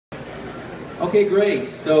Okay,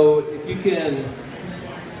 great. So if you can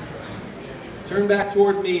turn back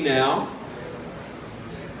toward me now.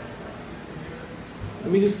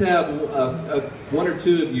 Let me just have one or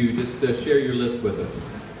two of you just share your list with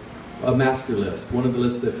us. A master list, one of the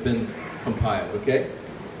lists that's been compiled, okay?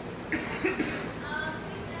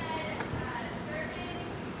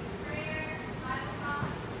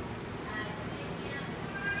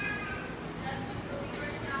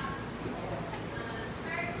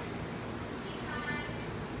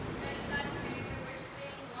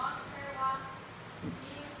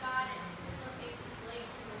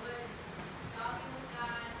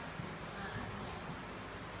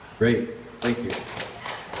 Great, thank you. You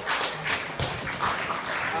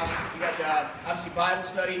got obviously Bible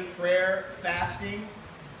study, prayer, fasting,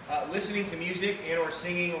 listening to music and or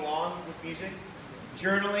singing along with music,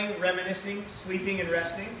 journaling, reminiscing, sleeping and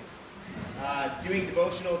resting, doing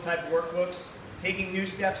devotional type workbooks, taking new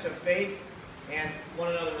steps of faith, and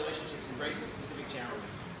one another relationships, embracing specific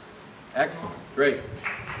challenges. Excellent, great.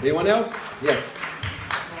 Anyone else? Yes.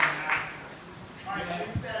 All right, so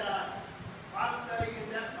we said Bible study,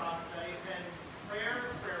 in-depth Bible study, then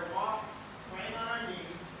prayer, prayer walks, praying on our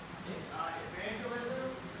knees,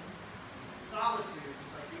 evangelism, solitude,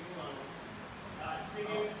 just like being alone,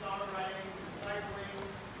 singing, songwriting, discipling.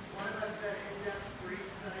 One of us said in-depth Greek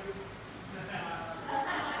study,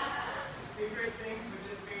 secret things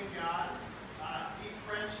with just being God, deep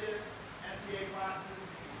friendships, MTA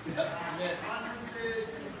classes,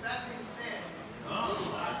 conferences, confessing sin,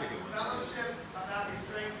 fellowship about these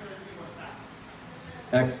strengths for the people of fasting.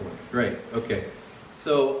 Excellent, great, okay.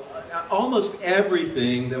 So almost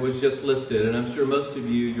everything that was just listed, and I'm sure most of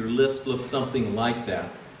you, your list looks something like that,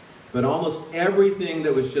 but almost everything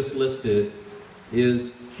that was just listed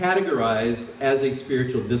is categorized as a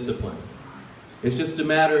spiritual discipline. It's just a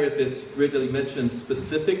matter if it's really mentioned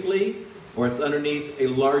specifically or it's underneath a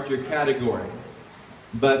larger category.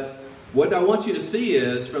 But what I want you to see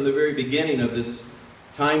is, from the very beginning of this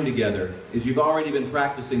time together, is you've already been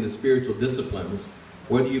practicing the spiritual disciplines.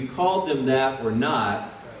 Whether you called them that or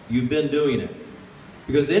not, you've been doing it.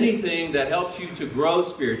 Because anything that helps you to grow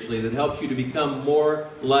spiritually, that helps you to become more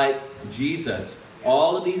like Jesus,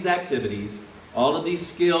 all of these activities, all of these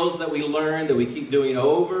skills that we learn, that we keep doing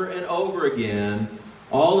over and over again,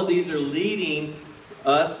 all of these are leading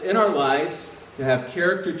us in our lives to have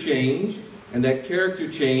character change, and that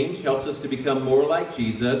character change helps us to become more like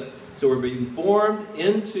Jesus. So we're being formed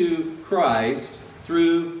into Christ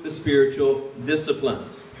through the spiritual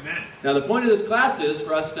disciplines. Amen. Now the point of this class is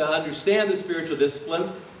for us to understand the spiritual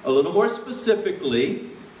disciplines a little more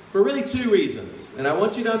specifically for really two reasons. And I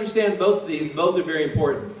want you to understand both of these. Both are very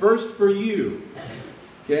important. First, for you.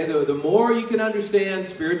 Okay, the more you can understand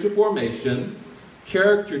spiritual formation,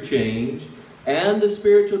 character change, and the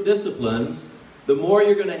spiritual disciplines, the more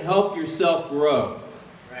you're going to help yourself grow.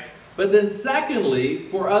 Right. But then secondly,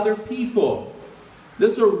 for other people.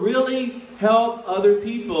 This will really help other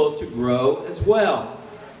people to grow as well.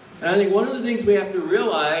 And I think one of the things we have to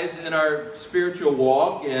realize in our spiritual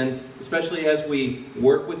walk, and especially as we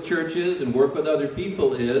work with churches and work with other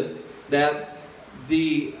people, is that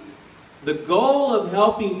the goal of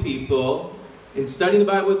helping people in studying the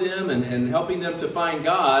Bible with them and helping them to find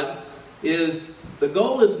God is, the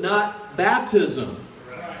goal is not baptism.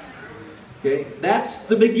 Okay? That's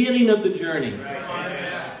the beginning of the journey.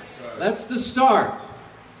 That's the start.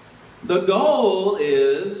 The goal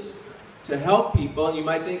is to help people, and you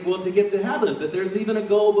might think, well, to get to heaven, but there's even a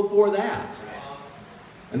goal before that.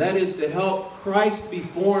 And that is to help Christ be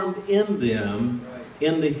formed in them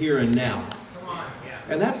in the here and now.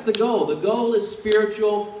 And that's the goal. The goal is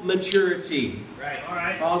spiritual maturity.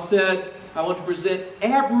 Right. Paul said, I want to present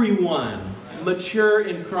everyone mature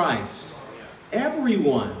in Christ.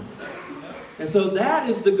 Everyone. And so that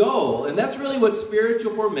is the goal. And that's really what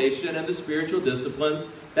spiritual formation and the spiritual disciplines,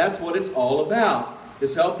 that's what it's all about.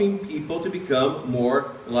 Is helping people to become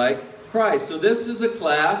more like Christ. So this is a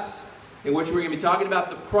class in which we're going to be talking about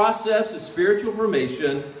the process of spiritual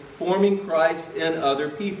formation, forming Christ in other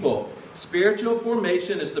people. Spiritual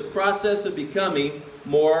formation is the process of becoming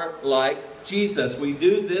more like Jesus. We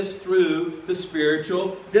do this through the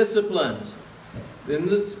spiritual disciplines.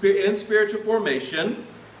 In spiritual formation,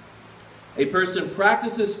 a person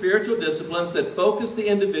practices spiritual disciplines that focus the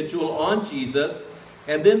individual on Jesus,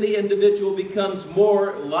 and then the individual becomes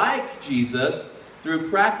more like Jesus through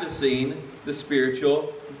practicing the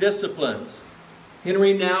spiritual disciplines.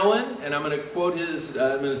 Henry Nouwen, and I'm going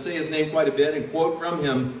to say his name quite a bit and quote from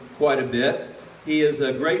him quite a bit. He is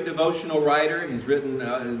a great devotional writer. He's written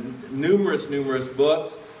numerous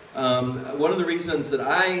books. One of the reasons that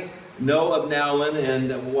I know of Nouwen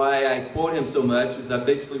and why I quote him so much is I've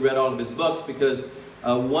basically read all of his books because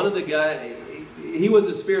one of the guys, he was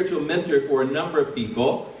a spiritual mentor for a number of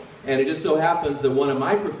people, and it just so happens that one of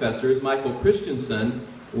my professors, Michael Christensen,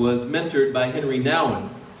 was mentored by Henry Nouwen.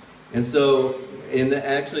 And so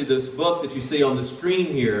actually this book that you see on the screen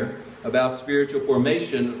here about spiritual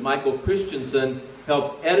formation, Michael Christensen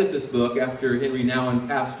helped edit this book after Henry Nouwen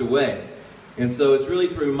passed away. And so it's really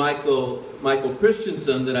through Michael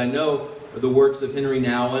Christensen that I know the works of Henry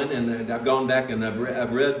Nouwen, and I've gone back and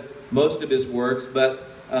I've read most of his works, but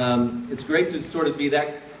it's great to sort of be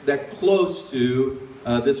that close to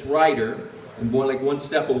this writer, and one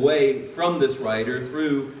step away from this writer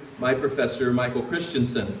through my professor, Michael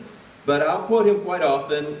Christensen. But I'll quote him quite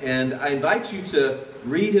often, and I invite you to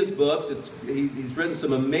read his books. He's written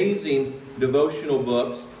some amazing devotional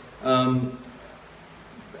books.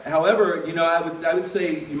 However, you know, I would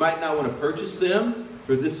say you might not want to purchase them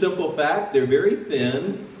for this simple fact: they're very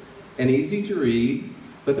thin and easy to read,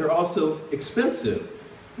 but they're also expensive.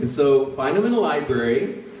 And so find them in a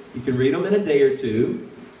library. You can read them in a day or two,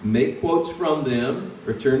 make quotes from them,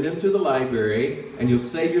 return them to the library, and you'll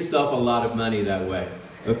save yourself a lot of money that way.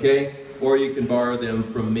 Okay? Or you can borrow them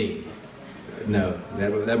from me. No,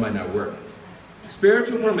 that might not work.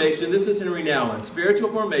 Spiritual formation, this is Henry Nouwen.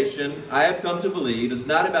 Spiritual formation, I have come to believe, is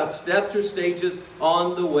not about steps or stages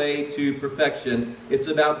on the way to perfection. It's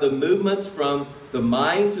about the movements from the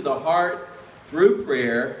mind to the heart through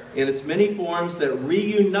prayer in its many forms that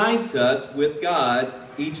reunite us with God,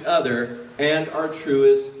 each other, and our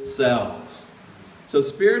truest selves. So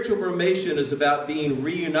spiritual formation is about being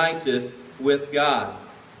reunited with God.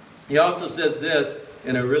 He also says this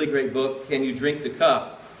in a really great book, Can You Drink the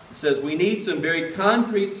Cup? It says, we need some very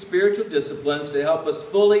concrete spiritual disciplines to help us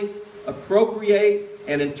fully appropriate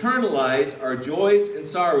and internalize our joys and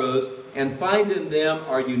sorrows and find in them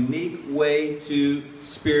our unique way to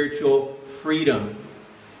spiritual freedom.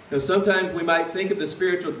 Now, sometimes we might think of the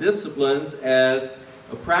spiritual disciplines as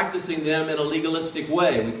practicing them in a legalistic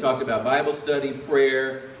way. We've talked about Bible study,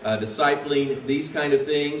 prayer, discipling, these kind of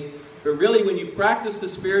things. But really, when you practice the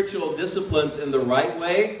spiritual disciplines in the right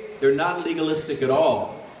way, they're not legalistic at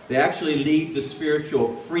all. They actually lead to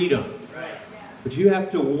spiritual freedom. Right. But you have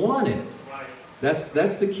to want it. Right.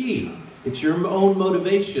 That's the key. It's your own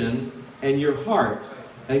motivation and your heart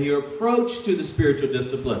and your approach to the spiritual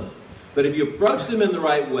disciplines. But if you approach them in the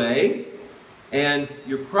right way and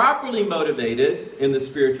you're properly motivated in the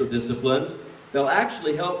spiritual disciplines, they'll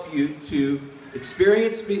actually help you to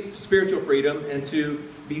experience spiritual freedom and to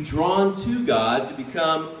be drawn to God to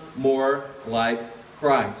become more like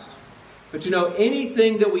Christ. But you know,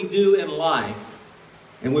 anything that we do in life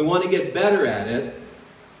and we want to get better at it,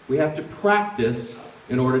 we have to practice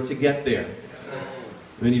in order to get there.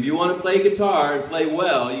 I mean, if you want to play guitar and play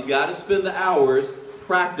well, you've got to spend the hours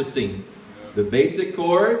practicing the basic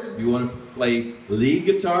chords. If you want to play lead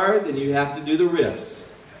guitar, then you have to do the riffs.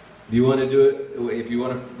 If you want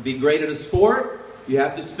to be great at a sport, you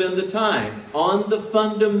have to spend the time on the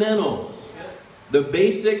fundamentals, the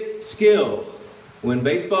basic skills. When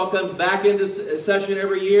baseball comes back into session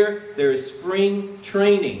every year, there is spring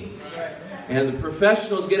training. And the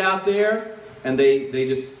professionals get out there and they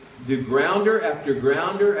just do grounder after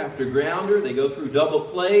grounder after grounder. They go through double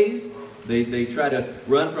plays. They try to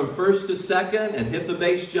run from first to second and hit the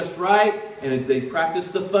base just right. And they practice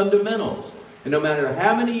the fundamentals. And no matter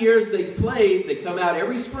how many years they played, they come out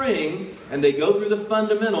every spring and they go through the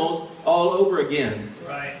fundamentals all over again.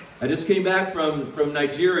 Right. I just came back from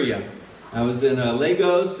Nigeria. I was in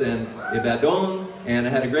Lagos and Ibadan, and I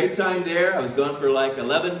had a great time there. I was gone for like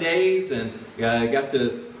 11 days, and I got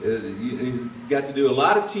to do a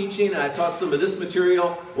lot of teaching. And I taught some of this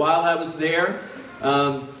material while I was there.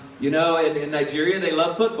 You know, in Nigeria, they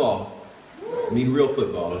love football. I mean, real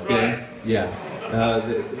football, okay? Right.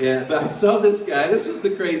 Yeah. But I saw this guy. This was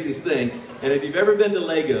the craziest thing. And if you've ever been to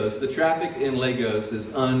Lagos, the traffic in Lagos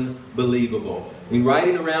is unbelievable. I mean,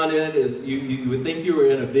 riding around in it is you would think you were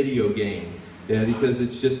in a video game, because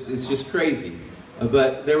it's just crazy.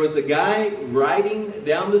 But there was a guy riding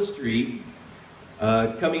down the street,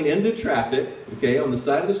 coming into traffic. Okay, on the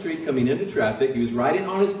side of the street, coming into traffic. He was riding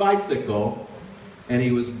on his bicycle, and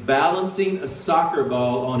he was balancing a soccer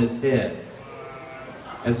ball on his head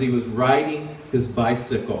as he was riding his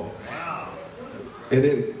bicycle.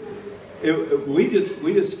 And we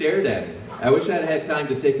just stared at him. I wish I'd had time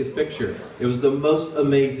to take his picture. It was the most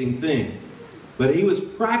amazing thing. But he was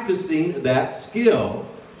practicing that skill,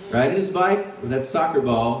 riding his bike with that soccer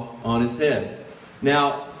ball on his head.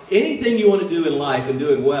 Now, anything you want to do in life and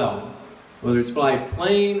do it well, whether it's fly a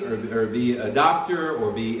plane or be a doctor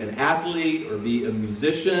or be an athlete or be a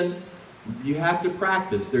musician, You have to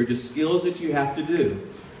practice. They're just skills that you have to do.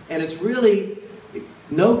 And it's really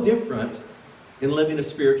no different in living a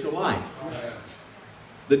spiritual life.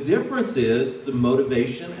 The difference is the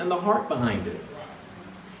motivation and the heart behind it.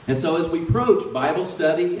 And so as we approach Bible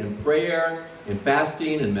study and prayer and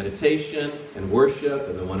fasting and meditation and worship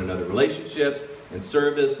and the one another relationships and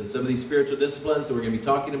service and some of these spiritual disciplines that we're going to be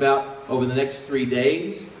talking about over the next 3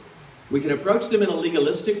 days, we can approach them in a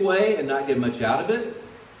legalistic way and not get much out of it,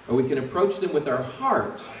 or we can approach them with our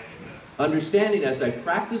heart, understanding as I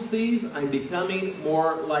practice these, I'm becoming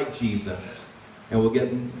more like Jesus. And we'll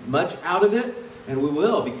get much out of it, and we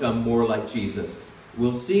will become more like Jesus.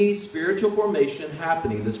 We'll see spiritual formation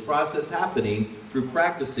happening, this process happening through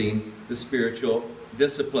practicing the spiritual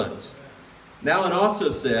disciplines. Now it also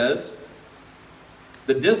says,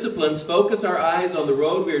 the disciplines focus our eyes on the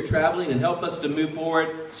road we are traveling and help us to move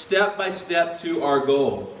forward step by step to our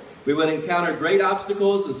goal. We would encounter great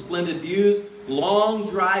obstacles and splendid views, long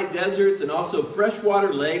dry deserts, and also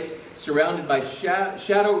freshwater lakes surrounded by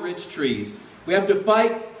shadow-rich trees. We have to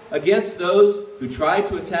fight against those who try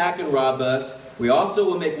to attack and rob us. We also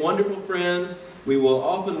will make wonderful friends. We will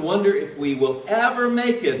often wonder if we will ever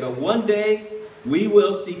make it, but one day we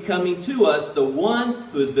will see coming to us the one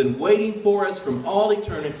who has been waiting for us from all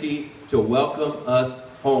eternity to welcome us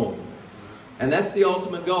home. And that's the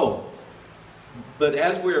ultimate goal. But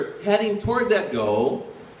as we're heading toward that goal,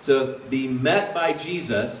 to be met by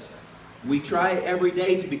Jesus, we try every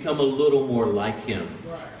day to become a little more like Him.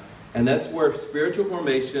 And that's where spiritual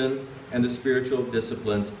formation and the spiritual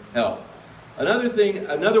disciplines help.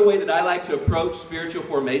 Another way that I like to approach spiritual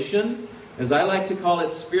formation is I like to call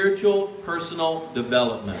it spiritual personal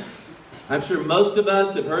development. I'm sure most of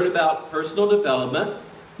us have heard about personal development.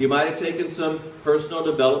 You might have taken some personal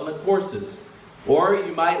development courses. Or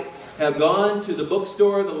you might have gone to the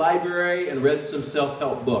bookstore or the library and read some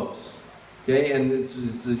self-help books. Okay, and it's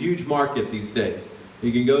a huge market these days.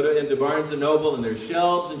 You can go into Barnes & Noble and there's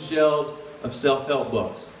shelves and shelves of self-help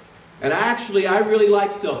books. And I really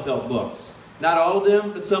like self-help books. Not all of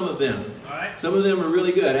them, but some of them. All right. Some of them are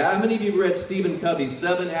really good. How many of you read Stephen Covey's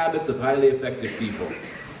 7 Habits of Highly Effective People?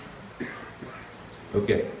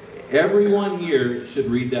 Okay, everyone here should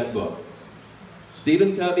read that book.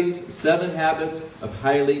 Stephen Covey's 7 Habits of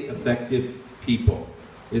Highly Effective People.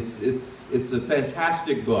 It's a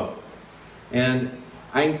fantastic book. And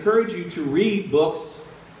I encourage you to read books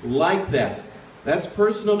like that. That's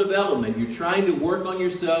personal development. You're trying to work on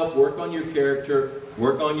yourself, work on your character,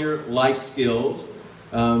 work on your life skills.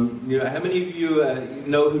 How many of you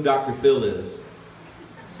know who Dr. Phil is?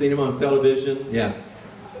 Seen him on television? Yeah.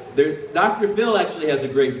 Dr. Phil actually has a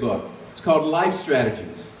great book. It's called Life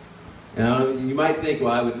Strategies. You might think,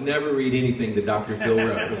 well, I would never read anything that Dr. Phil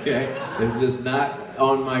wrote, okay? It's just not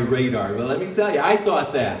on my radar. But let me tell you, I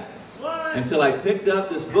thought that until I picked up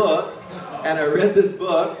this book and I read this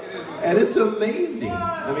book, and it's amazing.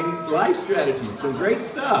 I mean, it's Life Strategies, some great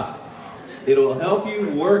stuff. It'll help you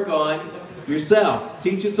work on yourself,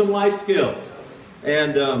 teach you some life skills.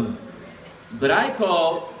 But I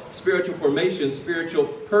call spiritual formation spiritual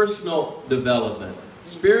personal development.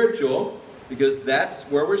 Spiritual, because that's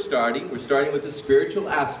where we're starting. We're starting with the spiritual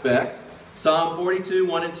aspect. Psalm 42,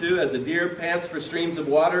 1 and 2, as a deer pants for streams of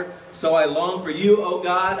water, so I long for you, O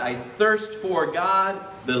God. I thirst for God,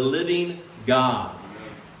 the living God.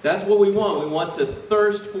 That's what we want. We want to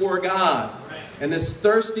thirst for God. And this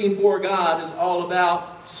thirsting for God is all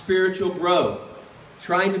about spiritual growth,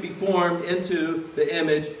 trying to be formed into the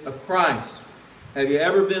image of Christ. Have you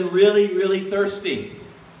ever been really, really thirsty?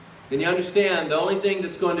 Then you understand the only thing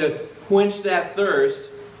that's going to quench that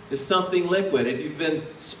thirst is something liquid. If you've been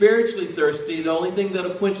spiritually thirsty, the only thing that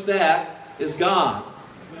will quench that is God.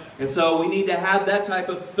 And so we need to have that type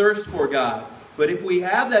of thirst for God. But if we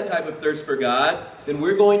have that type of thirst for God, then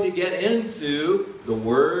we're going to get into the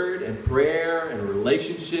Word and prayer and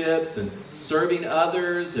relationships and serving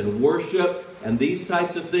others and worship and these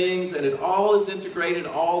types of things. And it all is integrated,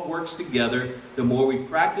 all works together. The more we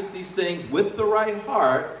practice these things with the right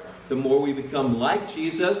heart, the more we become like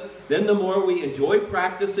Jesus. Then the more we enjoy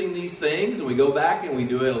practicing these things, and we go back and we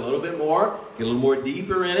do it a little bit more, get a little more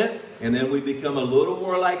deeper in it, and then we become a little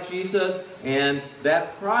more like Jesus, and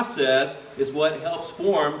that process is what helps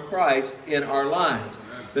form Christ in our lives.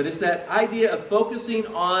 But it's that idea of focusing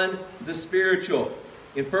on the spiritual.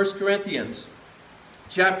 In 1 Corinthians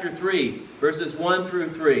chapter 3, verses 1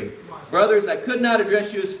 through 3. Brothers, I could not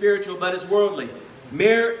address you as spiritual, but as worldly,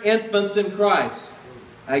 mere infants in Christ.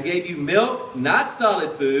 I gave you milk, not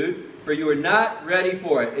solid food, for you are not ready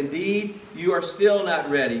for it. Indeed, you are still not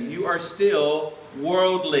ready. You are still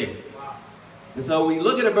worldly. And so we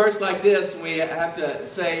look at a verse like this and we have to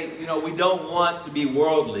say, you know, we don't want to be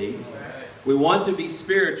worldly. We want to be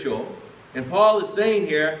spiritual. And Paul is saying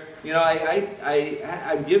here, you know, I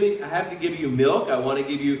have to give you milk. I want to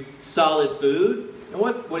give you solid food. And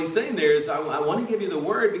what he's saying there is, I want to give you the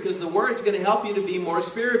Word, because the Word's going to help you to be more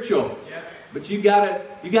spiritual. But you gotta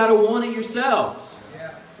want it yourselves.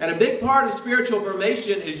 And a big part of spiritual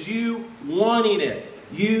formation is you wanting it.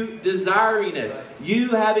 You desiring it. You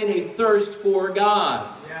having a thirst for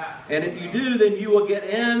God. And if you do, then you will get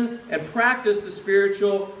in and practice the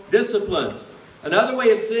spiritual disciplines. Another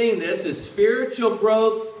way of saying this is spiritual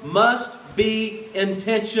growth must be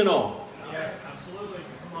intentional. Absolutely.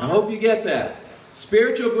 I hope you get that.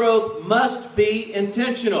 Spiritual growth must be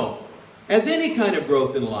intentional, as any kind of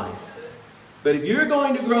growth in life. But if you're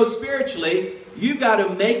going to grow spiritually, you've got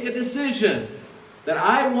to make a decision that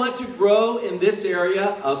I want to grow in this area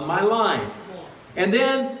of my life. And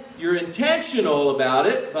then you're intentional about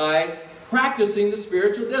it by practicing the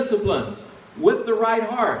spiritual disciplines with the right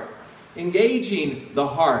heart, engaging the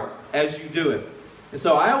heart as you do it. And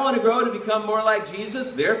so I want to grow to become more like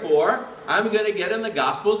Jesus. Therefore, I'm going to get in the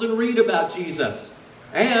Gospels and read about Jesus.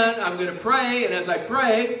 And I'm going to pray, and as I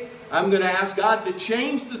pray, I'm going to ask God to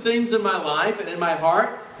change the things in my life and in my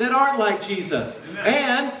heart that aren't like Jesus. Amen.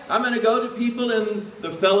 And I'm going to go to people in the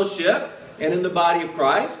fellowship and in the body of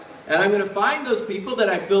Christ, and I'm going to find those people that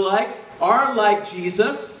I feel like are like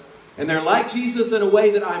Jesus, and they're like Jesus in a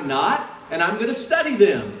way that I'm not, and I'm going to study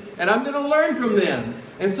them, and I'm going to learn from them.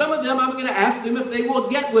 And some of them I'm going to ask them if they will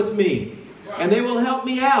get with me. And they will help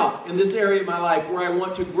me out in this area of my life where I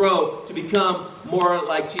want to grow to become more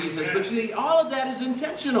like Jesus. But you see, all of that is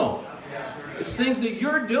intentional. It's things that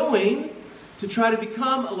you're doing to try to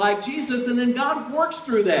become like Jesus, and then God works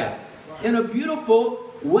through that. In a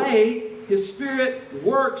beautiful way, His Spirit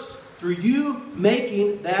works through you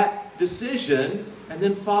making that decision and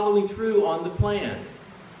then following through on the plan.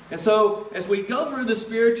 And so, as we go through the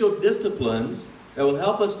spiritual disciplines that will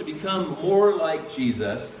help us to become more like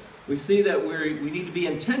Jesus, we see that we need to be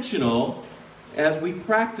intentional as we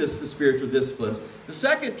practice the spiritual disciplines. The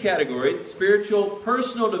second category, spiritual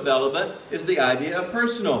personal development, is the idea of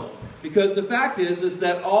personal. Because the fact is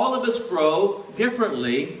that all of us grow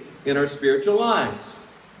differently in our spiritual lives.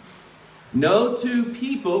 No two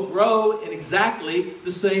people grow in exactly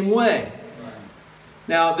the same way.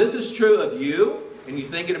 Now, this is true of you, and you're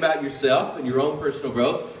thinking about yourself and your own personal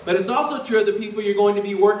growth, but it's also true of the people you're going to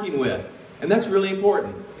be working with. And that's really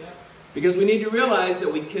important. Because we need to realize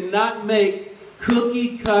that we cannot make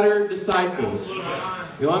cookie-cutter disciples. You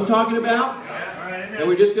know what I'm talking about? And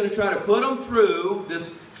we're just going to try to put them through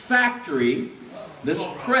this factory, this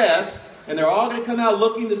press, and they're all going to come out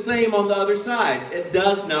looking the same on the other side. It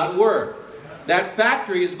does not work. That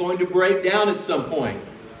factory is going to break down at some point.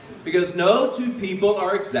 Because no two people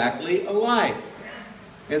are exactly alike.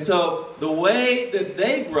 And so the way that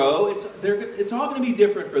they grow, it's all going to be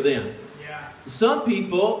different for them. Some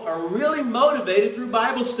people are really motivated through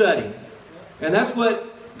Bible study. And that's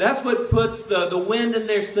what puts the wind in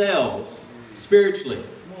their sails spiritually.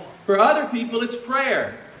 For other people, it's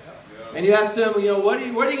prayer. And you ask them, you know, what are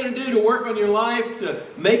you going to do to work on your life, to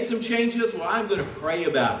make some changes? Well, I'm going to pray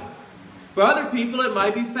about it. For other people, it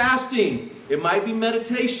might be fasting. It might be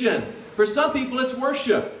meditation. For some people, it's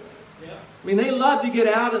worship. I mean, they love to get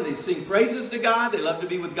out and they sing praises to God. They love to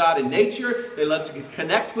be with God in nature. They love to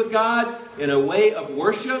connect with God in a way of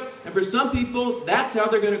worship. And for some people, that's how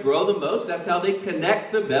they're going to grow the most. That's how they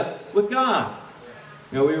connect the best with God.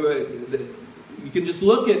 You know, you can just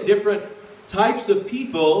look at different types of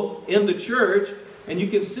people in the church, and you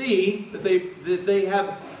can see that they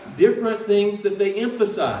have different things that they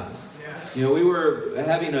emphasize. You know,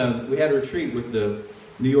 we had a retreat with the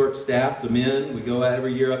New York staff, the men. We go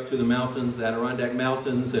every year up to the mountains, the Adirondack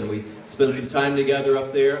Mountains, and we spend some time together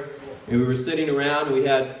up there. And we were sitting around, and we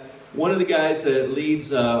had one of the guys that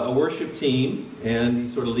leads a worship team, and he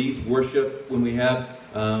sort of leads worship when we have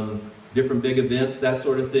different big events, that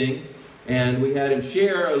sort of thing. And we had him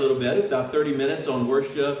share a little bit, about 30 minutes on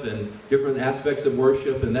worship and different aspects of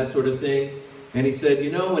worship and that sort of thing. And he said,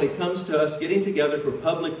 you know, when it comes to us getting together for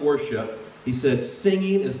public worship, he said,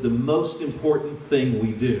 singing is the most important thing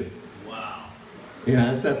we do. Wow.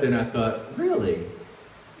 Yeah, I sat there and I thought, really?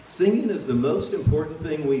 Singing is the most important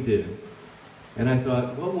thing we do. And I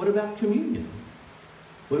thought, well, what about communion?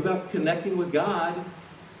 What about connecting with God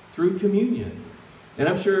through communion? And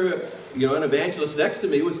I'm sure, you know, an evangelist next to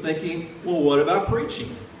me was thinking, well, what about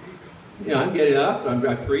preaching? You know, I'm getting up,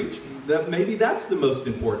 I preach. Maybe that's the most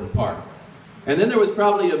important part. And then there was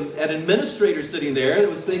probably an administrator sitting there that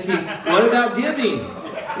was thinking, what about giving?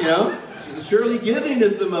 You know, surely giving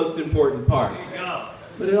is the most important part.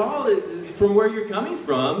 But it all, from where you're coming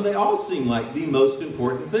from, they all seem like the most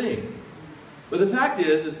important thing. But the fact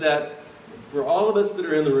is that for all of us that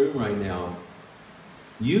are in the room right now,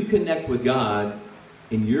 you connect with God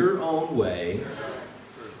in your own way,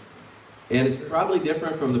 and it's probably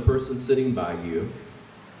different from the person sitting by you.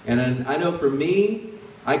 And I know for me,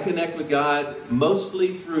 I connect with God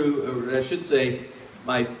mostly through, or I should say,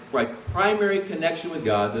 my primary connection with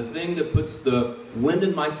God, the thing that puts the wind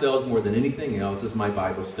in my sails more than anything else, is my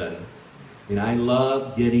Bible study. And I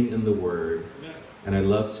love getting in the Word, and I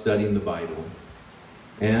love studying the Bible.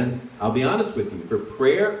 And I'll be honest with you, for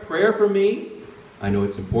prayer for me, I know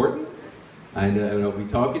it's important. I know we'll be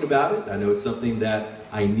talking about it. I know it's something that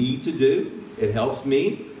I need to do. It helps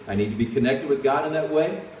me. I need to be connected with God in that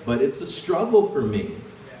way. But it's a struggle for me.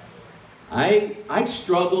 I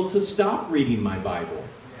struggle to stop reading my Bible.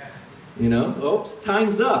 You know, oops,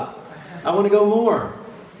 time's up. I want to go more.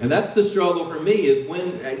 And that's the struggle for me, is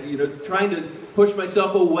when, you know, trying to push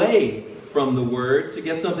myself away from the Word to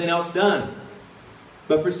get something else done.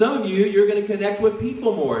 But for some of you, you're going to connect with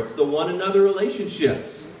people more. It's the one another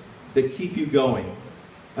relationships that keep you going.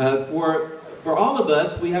 For all of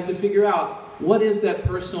us, we have to figure out, what is that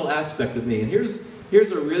personal aspect of me? And here's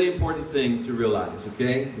a really important thing to realize,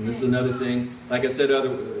 okay? And this is another thing. Like I said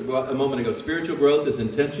a moment ago, spiritual growth is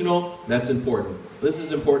intentional. That's important. This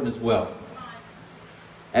is important as well.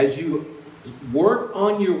 As you work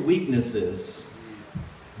on your weaknesses,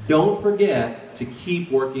 don't forget to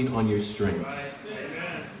keep working on your strengths.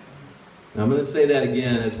 Now, I'm going to say that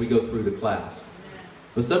again as we go through the class.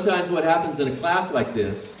 But sometimes what happens in a class like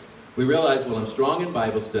this, we realize, well, I'm strong in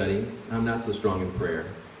Bible study, I'm not so strong in prayer.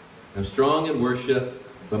 I'm strong in worship,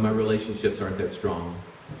 but my relationships aren't that strong.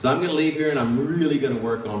 So I'm going to leave here and I'm really going to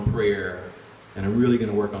work on prayer, and I'm really going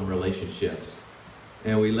to work on relationships.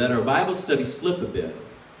 And we let our Bible study slip a bit,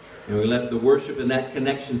 and we let the worship and that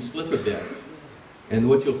connection slip a bit. And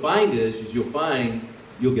what you'll find is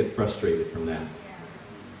you'll get frustrated from that.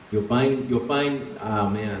 You'll find, oh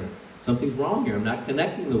man, something's wrong here. I'm not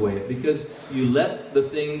connecting the way, because you let the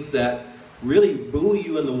things that really buoy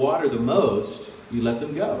you in the water the most, you let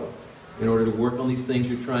them go in order to work on these things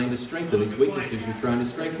you're trying to strengthen, these weaknesses you're trying to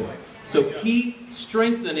strengthen. So keep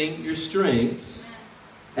strengthening your strengths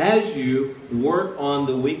as you work on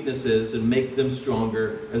the weaknesses and make them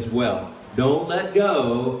stronger as well. Don't let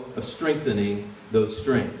go of strengthening those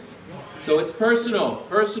strengths. So it's personal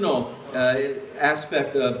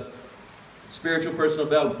aspect of spiritual personal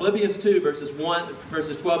development. Philippians 2, verses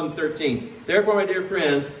 12 and 13. Therefore, my dear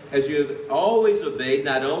friends, as you have always obeyed,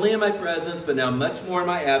 not only in my presence, but now much more in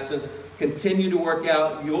my absence, continue to work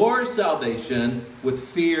out your salvation with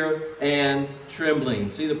fear and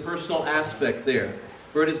trembling. See the personal aspect there.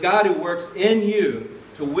 For it is God who works in you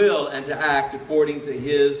to will and to act according to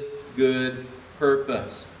His good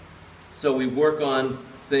purpose. So we work on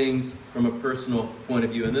things from a personal point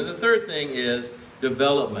of view. And then the third thing is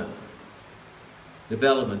development.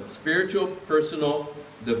 Development. Spiritual personal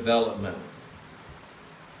development.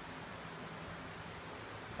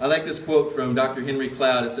 I like this quote from Dr. Henry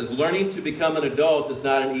Cloud. It says, learning to become an adult is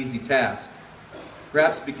not an easy task.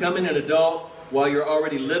 Perhaps becoming an adult while you're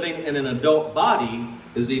already living in an adult body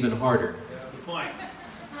is even harder. Good point.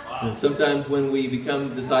 Wow. And sometimes when we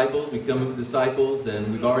become disciples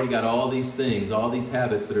and we've already got all these things, all these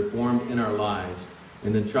habits that are formed in our lives,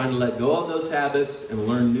 and then trying to let go of those habits and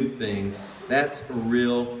learn new things, that's a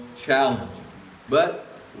real challenge. But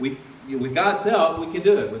with God's help, we can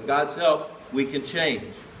do it. With God's help, we can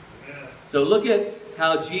change. So look at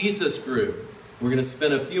how Jesus grew. We're going to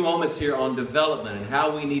spend a few moments here on development and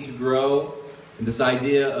how we need to grow in this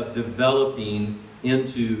idea of developing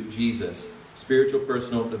into Jesus. Spiritual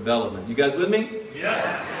personal development. You guys with me?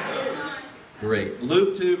 Yeah. Great.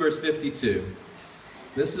 Luke 2, verse 52.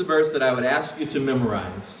 This is a verse that I would ask you to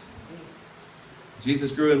memorize.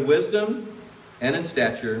 Jesus grew in wisdom and in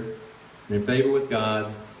stature and in favor with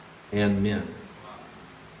God and men.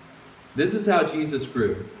 This is how Jesus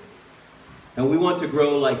grew. And we want to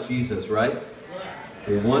grow like Jesus, right?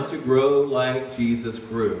 We want to grow like Jesus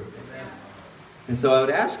grew. And so I would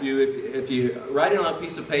ask you, if you write it on a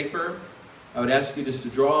piece of paper, I would ask you just to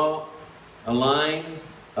draw a line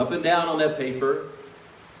up and down on that paper,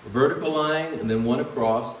 a vertical line, and then one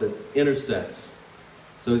across that intersects.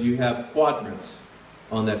 So you have quadrants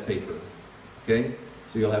on that paper. Okay?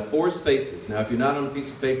 So you'll have 4 spaces. Now, if you're not on a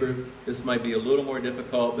piece of paper, this might be a little more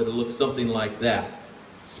difficult, but it looks something like that.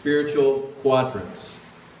 Spiritual quadrants.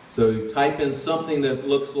 So you type in something that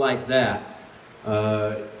looks like that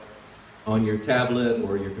on your tablet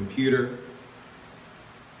or your computer.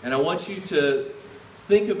 And I want you to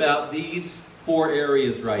think about these 4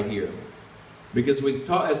 areas right here. Because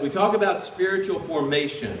as we talk about spiritual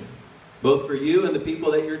formation, both for you and the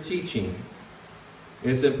people that you're teaching,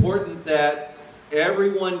 it's important that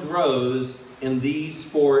everyone grows in these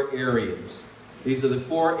 4 areas. These are the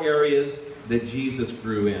 4 areas that Jesus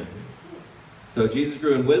grew in. So Jesus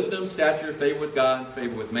grew in wisdom, stature, favor with God,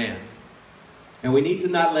 favor with man. And we need to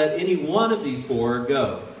not let any one of these 4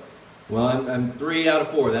 go. Well, I'm 3 out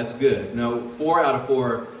of 4, that's good. No, 4 out of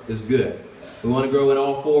 4 is good. We want to grow in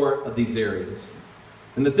all 4 of these areas.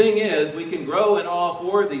 And the thing is, we can grow in all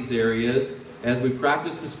 4 of these areas as we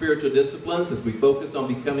practice the spiritual disciplines, as we focus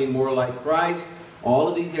on becoming more like Christ. All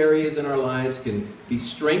of these areas in our lives can be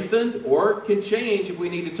strengthened or can change if we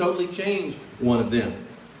need to totally change one of them.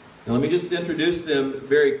 Now let me just introduce them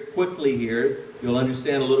very quickly here. You'll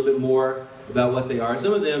understand a little bit more about what they are.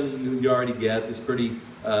 Some of them you already get. It's pretty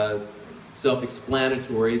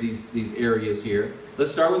self-explanatory, these areas here.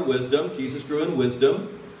 Let's start with wisdom. Jesus grew in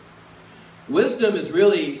wisdom. Wisdom is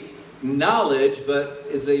really knowledge, but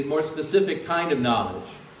is a more specific kind of knowledge.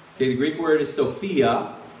 Okay, the Greek word is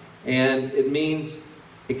Sophia, and it means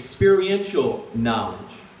experiential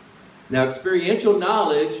knowledge. Now, experiential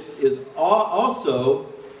knowledge is also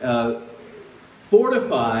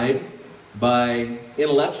fortified by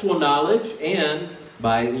intellectual knowledge and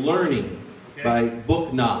by learning, by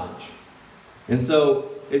book knowledge. And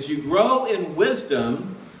so, as you grow in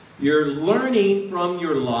wisdom, you're learning from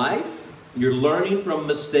your life, you're learning from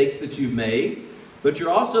mistakes that you've made, but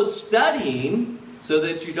you're also studying so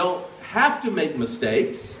that you don't have to make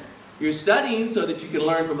mistakes. You're studying so that you can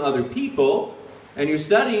learn from other people, and you're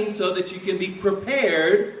studying so that you can be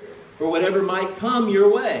prepared for whatever might come your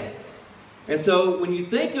way. And so when you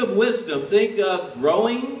think of wisdom, think of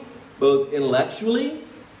growing both intellectually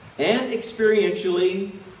and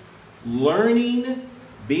experientially, learning,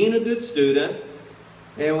 being a good student.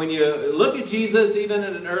 And when you look at Jesus, even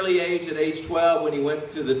at an early age, at age 12, when he went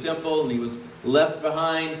to the temple and he was left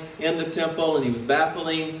behind in the temple and he was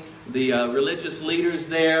baffling the religious leaders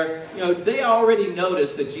there, they already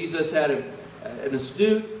noticed that Jesus had an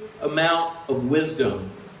astute amount of wisdom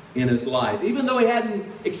in his life. Even though he hadn't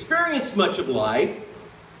experienced much of life,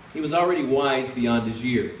 he was already wise beyond his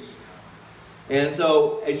years. And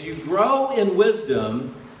so as you grow in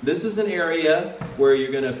wisdom, this is an area where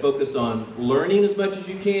you're going to focus on learning as much as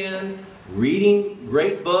you can, reading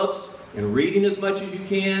great books, and reading as much as you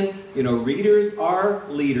can. Readers are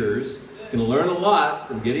leaders. You can learn a lot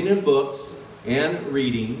from getting in books and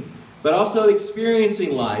reading, but also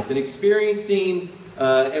experiencing life and experiencing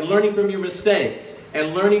and learning from your mistakes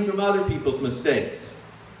and learning from other people's mistakes.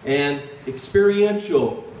 And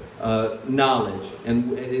experiential knowledge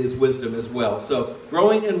and is wisdom as well. So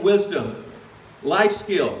growing in wisdom. Life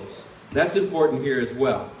skills, that's important here as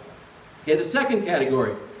well. Okay, the second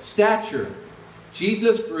category, stature.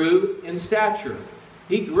 Jesus grew in stature.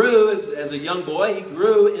 He grew, as a young boy, he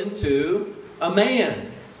grew into a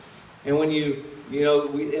man. And when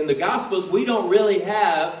in the Gospels, we don't really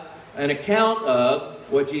have an account of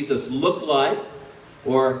what Jesus looked like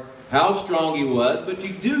or how strong he was, but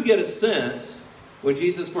you do get a sense when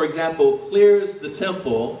Jesus, for example, clears the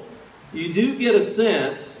temple, you do get a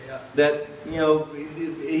sense that,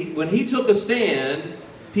 when he took a stand,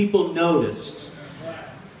 people noticed.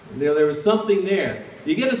 There was something there.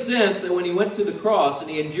 You get a sense that when he went to the cross and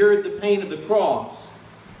he endured the pain of the cross,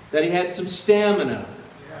 that he had some stamina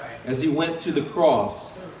as he went to the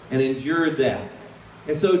cross and endured that.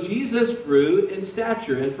 And so Jesus grew in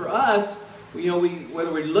stature. And for us,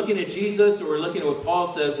 whether we're looking at Jesus or we're looking at what Paul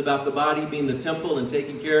says about the body being the temple and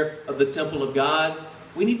taking care of the temple of God,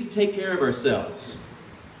 we need to take care of ourselves.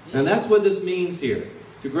 And that's what this means here.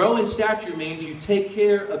 To grow in stature means you take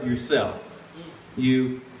care of yourself.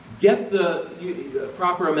 You get the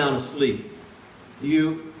proper amount of sleep.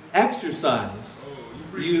 You exercise.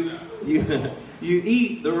 You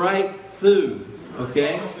eat the right food.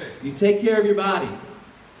 Okay? You take care of your body.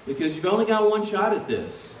 Because you've only got one shot at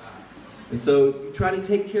this. And so you try to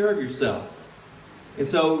take care of yourself. And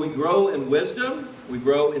so we grow in wisdom. We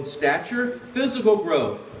grow in stature. Physical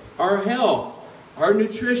growth. Our health. Our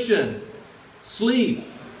nutrition. Sleep.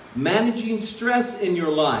 Managing stress in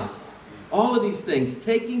your life. All of these things.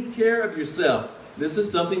 Taking care of yourself. This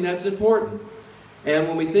is something that's important. And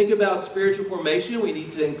when we think about spiritual formation, we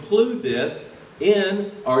need to include this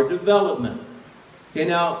in our development. Okay,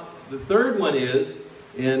 now the third one is,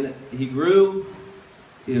 he grew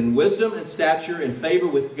in wisdom and stature in favor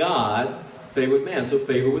with God, favor with man. So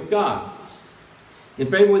favor with God. In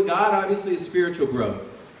favor with God, obviously, is spiritual growth.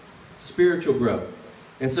 Spiritual growth.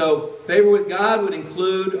 And so favor with God would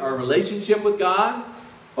include our relationship with God,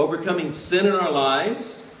 overcoming sin in our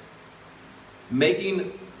lives,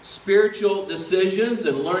 making spiritual decisions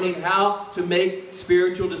and learning how to make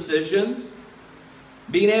spiritual decisions.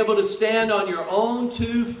 Being able to stand on your own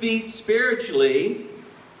 2 feet spiritually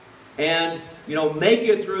and, make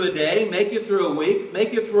it through a day, make it through a week,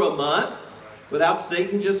 make it through a month without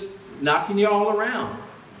Satan just knocking you all around.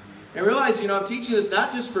 And realize, I'm teaching this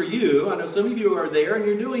not just for you. I know some of you are there and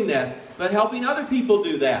you're doing that, but helping other people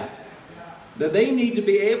do that. That they need to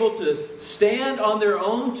be able to stand on their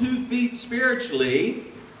own 2 feet spiritually,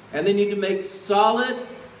 and they need to make solid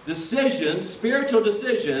decisions, spiritual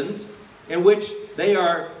decisions, in which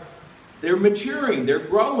they're maturing, they're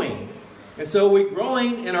growing. And so we're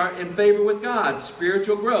growing in favor with God,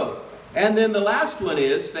 spiritual growth. And then the last one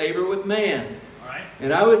is favor with man. All right.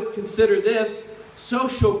 And I would consider this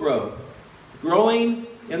social growth, growing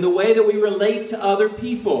in the way that we relate to other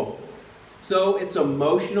people. So it's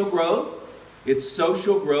emotional growth, it's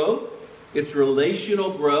social growth, it's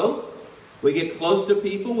relational growth. We get close to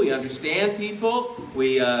people, we understand people,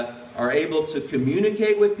 we are able to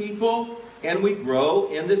communicate with people, and we grow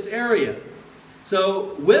in this area.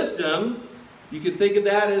 So wisdom, you can think of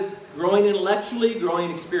that as growing intellectually, growing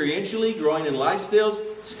experientially, growing in life skills.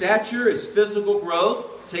 Stature is physical growth,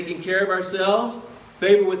 taking care of ourselves.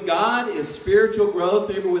 Favor with God is spiritual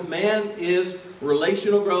growth. Favor with man is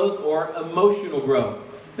relational growth or emotional growth.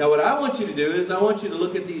 Now what I want you to do is I want you to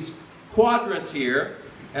look at these quadrants here,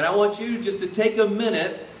 and I want you just to take a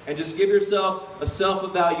minute and just give yourself a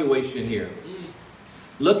self-evaluation here.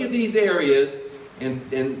 Look at these areas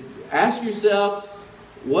and ask yourself,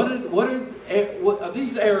 what are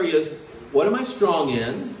these areas, what am I strong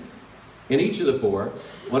in each of the 4?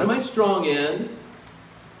 What am I strong in?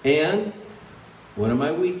 And what am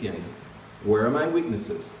I weak in? Where are my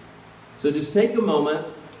weaknesses? So just take a moment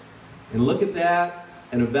and look at that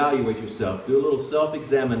and evaluate yourself. Do a little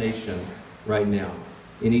self-examination right now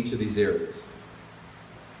in each of these areas.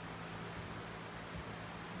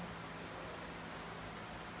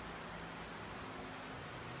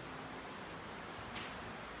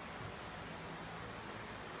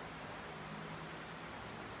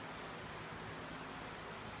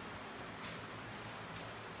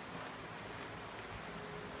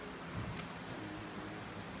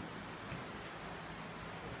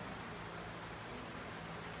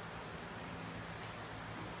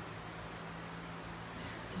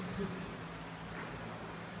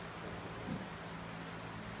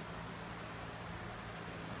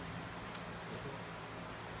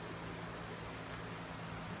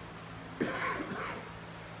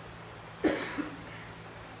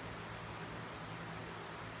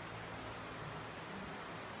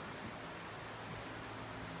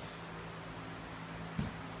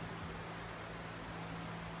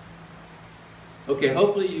 Okay,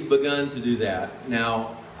 hopefully you've begun to do that.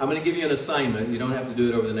 Now, I'm going to give you an assignment. You don't have to do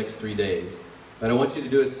it over the next 3 days. But I want you to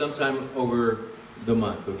do it sometime over the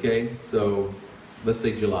month, okay? So, let's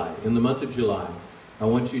say July. In the month of July, I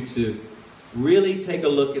want you to really take a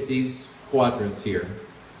look at these quadrants here.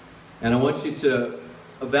 And I want you to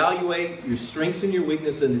evaluate your strengths and your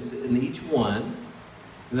weaknesses in each one.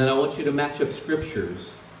 And then I want you to match up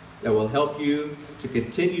scriptures that will help you to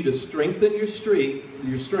continue to strengthen your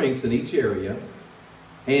strengths in each area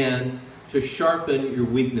and to sharpen your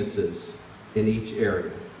weaknesses in each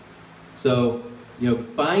area. So,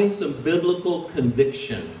 find some biblical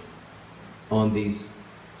conviction on these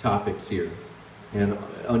topics here and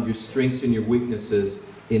on your strengths and your weaknesses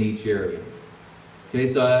in each area. Okay,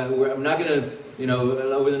 so I'm not going to,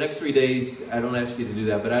 over the next 3 days, I don't ask you to do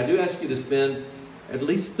that, but I do ask you to spend at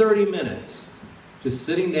least 30 minutes just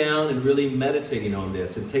sitting down and really meditating on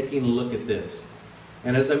this and taking a look at this.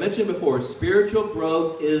 And as I mentioned before, spiritual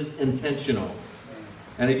growth is intentional.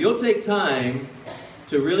 And if you'll take time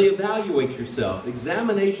to really evaluate yourself,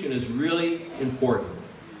 examination is really important.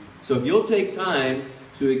 So if you'll take time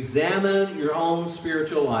to examine your own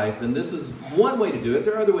spiritual life, and this is one way to do it.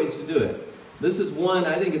 There are other ways to do it. This is one,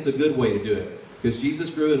 I think it's a good way to do it. Because Jesus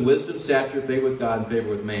grew in wisdom, stature, favor with God, and favor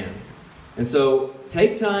with man. And so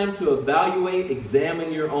take time to evaluate,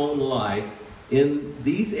 examine your own life in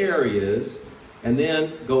these areas, and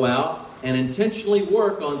then go out and intentionally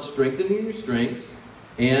work on strengthening your strengths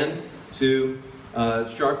and to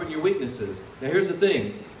sharpen your weaknesses. Now here's the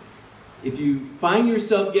thing. If you find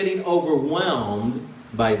yourself getting overwhelmed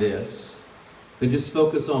by this, then just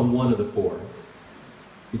focus on one of the 4.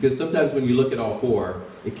 Because sometimes when you look at all 4,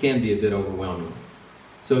 it can be a bit overwhelming.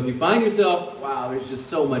 So if you find yourself, wow, there's just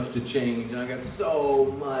so much to change, and I got so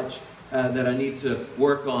much that I need to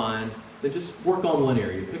work on, then just work on one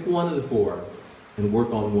area. Pick one of the 4 and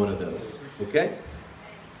work on one of those. Okay?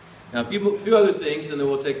 Now, a few other things, and then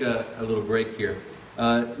we'll take a little break here.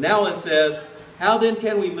 Now it says, How then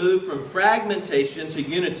can we move from fragmentation to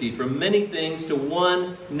unity, from many things to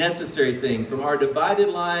one necessary thing, from our divided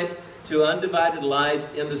lives to undivided lives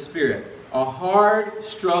in the Spirit? A hard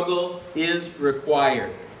struggle is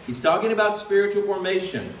required. He's talking about spiritual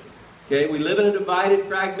formation. Okay, we live in a divided,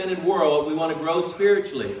 fragmented world. We want to grow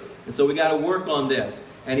spiritually. And so we got to work on this.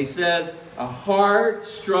 And he says, a hard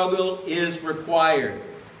struggle is required.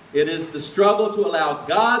 It is the struggle to allow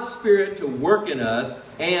God's Spirit to work in us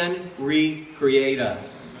and recreate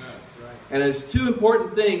us. And there's two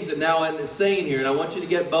important things that now I'm saying here, and I want you to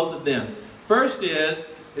get both of them. First is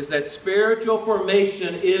that spiritual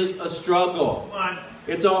formation is a struggle.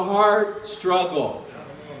 It's a hard struggle.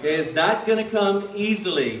 It's not going to come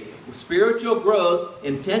easily. Spiritual growth,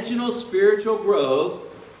 intentional spiritual growth,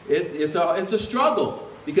 it's a struggle.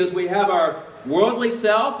 Because we have our worldly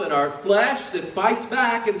self and our flesh that fights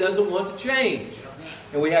back and doesn't want to change.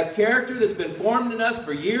 And we have character that's been formed in us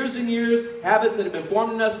for years and years, habits that have been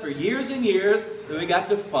formed in us for years and years, that we got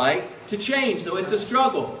to fight to change. So it's a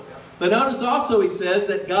struggle. But notice also he says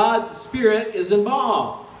that God's Spirit is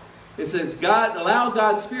involved. It says, allow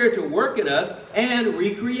God's Spirit to work in us and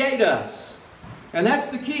recreate us. And that's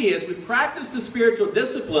the key. As we practice the spiritual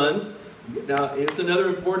disciplines, now it's another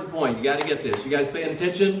important point. You got to get this. You guys paying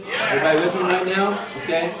attention? Yeah. Everybody with me right now?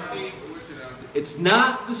 Okay? It's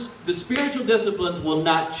not, the spiritual disciplines will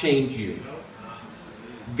not change you.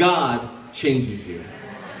 God changes you.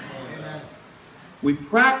 We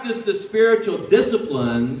practice the spiritual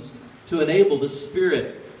disciplines to enable the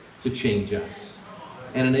Spirit to change us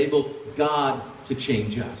and enable God to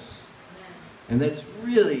change us. And that's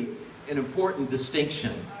really an important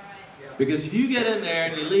distinction. Because if you get in there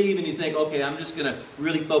and you leave and you think, okay, I'm just going to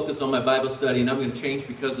really focus on my Bible study and I'm going to change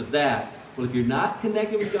because of that. Well, if you're not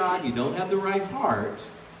connected with God, you don't have the right heart,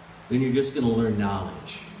 then you're just going to learn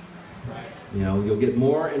knowledge. You know, you'll get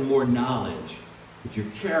more and more knowledge, but your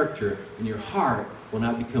character and your heart will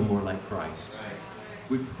not become more like Christ.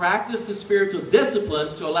 We practice the spiritual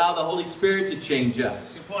disciplines to allow the Holy Spirit to change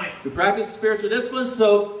us. Good point. We practice the spiritual disciplines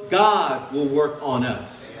so God will work on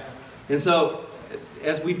us. And so,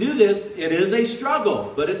 as we do this, it is a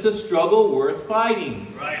struggle, but it's a struggle worth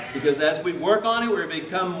fighting. Right. Because as we work on it, we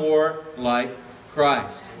become more like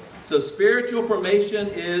Christ. So spiritual formation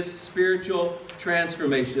is spiritual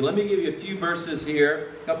transformation. Let me give you a few verses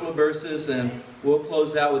here, a couple of verses, and we'll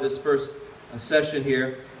close out with this first session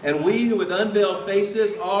here. And we who with unveiled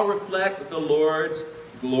faces all reflect the Lord's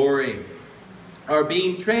glory are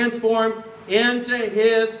being transformed into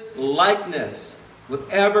His likeness with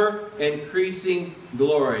ever-increasing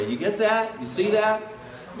glory. You get that? You see that?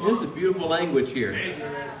 This is a beautiful language here,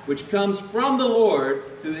 which comes from the Lord,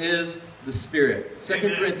 who is the Spirit.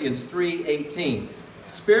 2 Corinthians 3:18.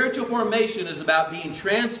 Spiritual formation is about being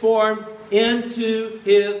transformed into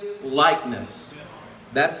His likeness.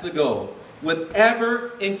 That's the goal. With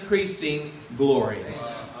ever-increasing glory.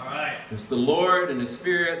 It's the Lord and His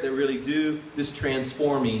Spirit that really do this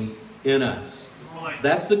transforming in us.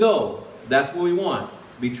 That's the goal. That's what we want.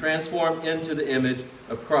 Be transformed into the image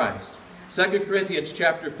of Christ. 2 Corinthians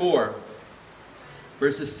chapter 4,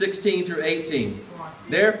 verses 16 through 18.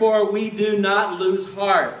 Therefore we do not lose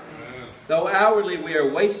heart. Though outwardly we are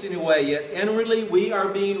wasting away, yet inwardly we are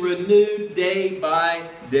being renewed day by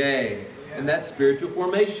day. And that's spiritual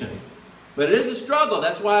formation. But it is a struggle.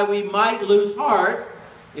 That's why we might lose heart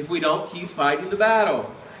if we don't keep fighting the battle.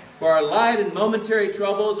 For our light and momentary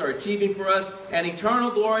troubles are achieving for us an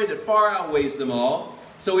eternal glory that far outweighs them all.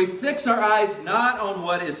 So we fix our eyes not on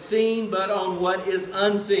what is seen, but on what is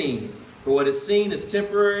unseen. For what is seen is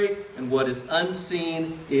temporary, and what is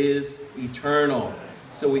unseen is eternal.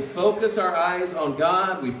 So we focus our eyes on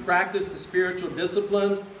God, we practice the spiritual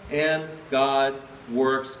disciplines, and God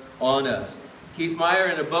works on us. Keith Meyer,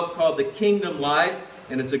 in a book called The Kingdom Life,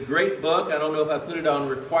 and it's a great book. I don't know if I put it on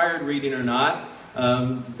required reading or not,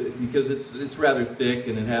 because it's rather thick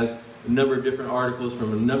and it has a number of different articles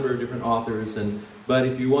from a number of different authors. But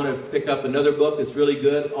if you want to pick up another book that's really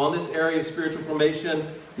good on this area of spiritual formation,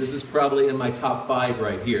 this is probably in my top 5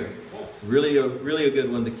 right here. It's really a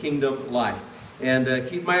good one, The Kingdom Life. And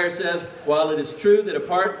Keith Meyer says, while it is true that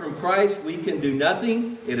apart from Christ we can do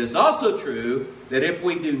nothing, it is also true that if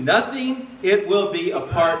we do nothing, it will be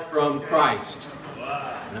apart from Christ.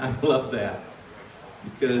 And I love that.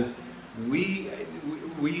 Because we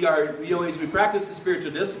as we practice the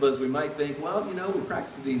spiritual disciplines, we might think, well, we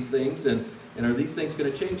practice these things, and are these things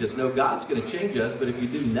going to change us? No, God's going to change us, but if you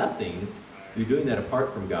do nothing, you're doing that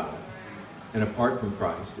apart from God and apart from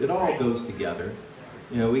Christ. It all goes together.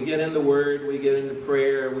 We get in the Word, we get into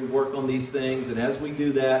prayer, we work on these things, and as we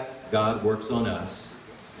do that, God works on us.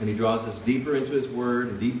 And he draws us deeper into his word,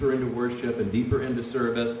 and deeper into worship, and deeper into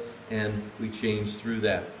service, and we change through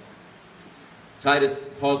that.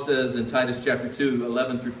 Paul says in Titus chapter 2,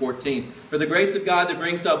 11 through 14, "For the grace of God that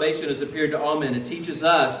brings salvation has appeared to all men, and teaches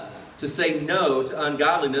us to say no to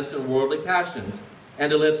ungodliness and worldly passions, and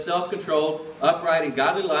to live self-controlled, upright, and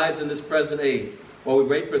godly lives in this present age, while we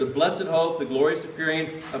wait for the blessed hope, the glorious appearing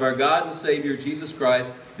of our God and Savior, Jesus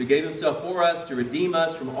Christ, who gave himself for us to redeem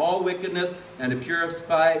us from all wickedness and to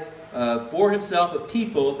purify for himself a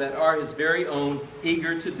people that are his very own,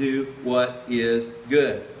 eager to do what is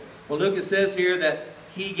good." Well, look, it says here that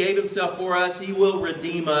he gave himself for us. He will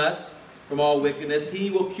redeem us from all wickedness. He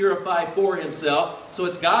will purify for himself. So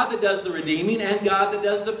it's God that does the redeeming and God that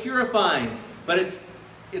does the purifying. But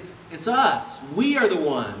it's us. We are the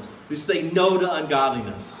ones who say no to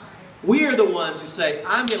ungodliness. We are the ones who say,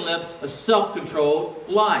 I'm going to live a self-controlled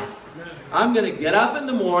life. I'm going to get up in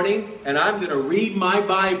the morning and I'm going to read my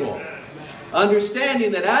Bible.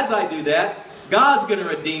 Understanding that as I do that, God's going to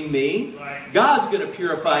redeem me. God's going to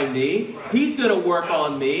purify me. He's going to work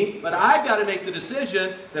on me. But I've got to make the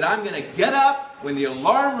decision that I'm going to get up when the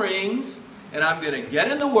alarm rings, and I'm going to get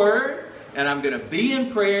in the Word, and I'm going to be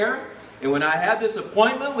in prayer. And when I have this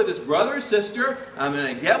appointment with this brother or sister, I'm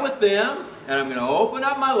going to get with them, and I'm going to open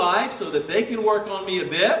up my life so that they can work on me a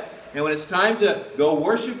bit. And when it's time to go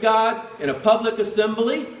worship God in a public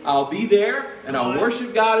assembly, I'll be there and I'll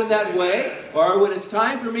worship God in that way. Or when it's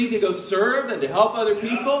time for me to go serve and to help other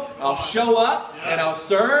people, I'll show up and I'll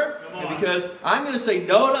serve. And because I'm going to say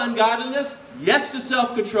no to ungodliness, yes to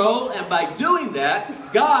self-control, and by doing that,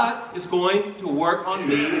 God is going to work on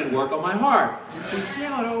me and work on my heart. So you see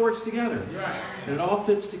how it all works together. And it all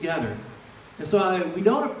fits together. And so we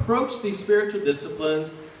don't approach these spiritual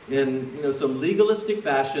disciplines in some legalistic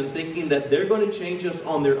fashion, thinking that they're going to change us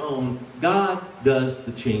on their own. God does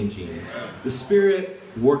the changing. The Spirit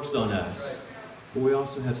works on us. But we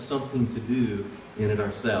also have something to do in it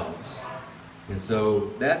ourselves. And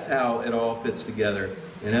so that's how it all fits together.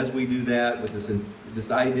 And as we do that with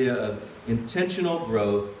this idea of intentional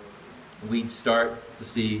growth, we start to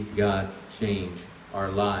see God change our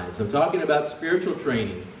lives. I'm talking about spiritual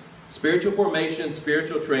training. Spiritual formation,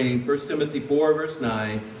 spiritual training. 1 Timothy 4, verse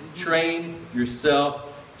 9. Train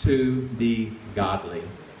yourself to be godly.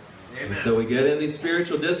 Amen. And so we get in these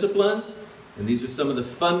spiritual disciplines, and these are some of the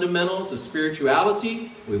fundamentals of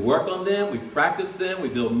spirituality. We work on them, we practice them, we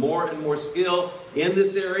build more and more skill in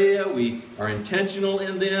this area. We are intentional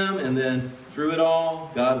in them, and then through it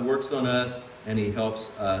all, God works on us and He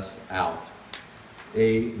helps us out.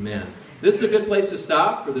 Amen. This is a good place to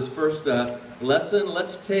stop for this first lesson.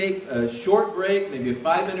 Let's take a short break, maybe a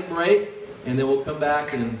 5-minute break. And then we'll come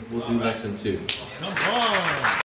back and we'll do lesson 2. Come on.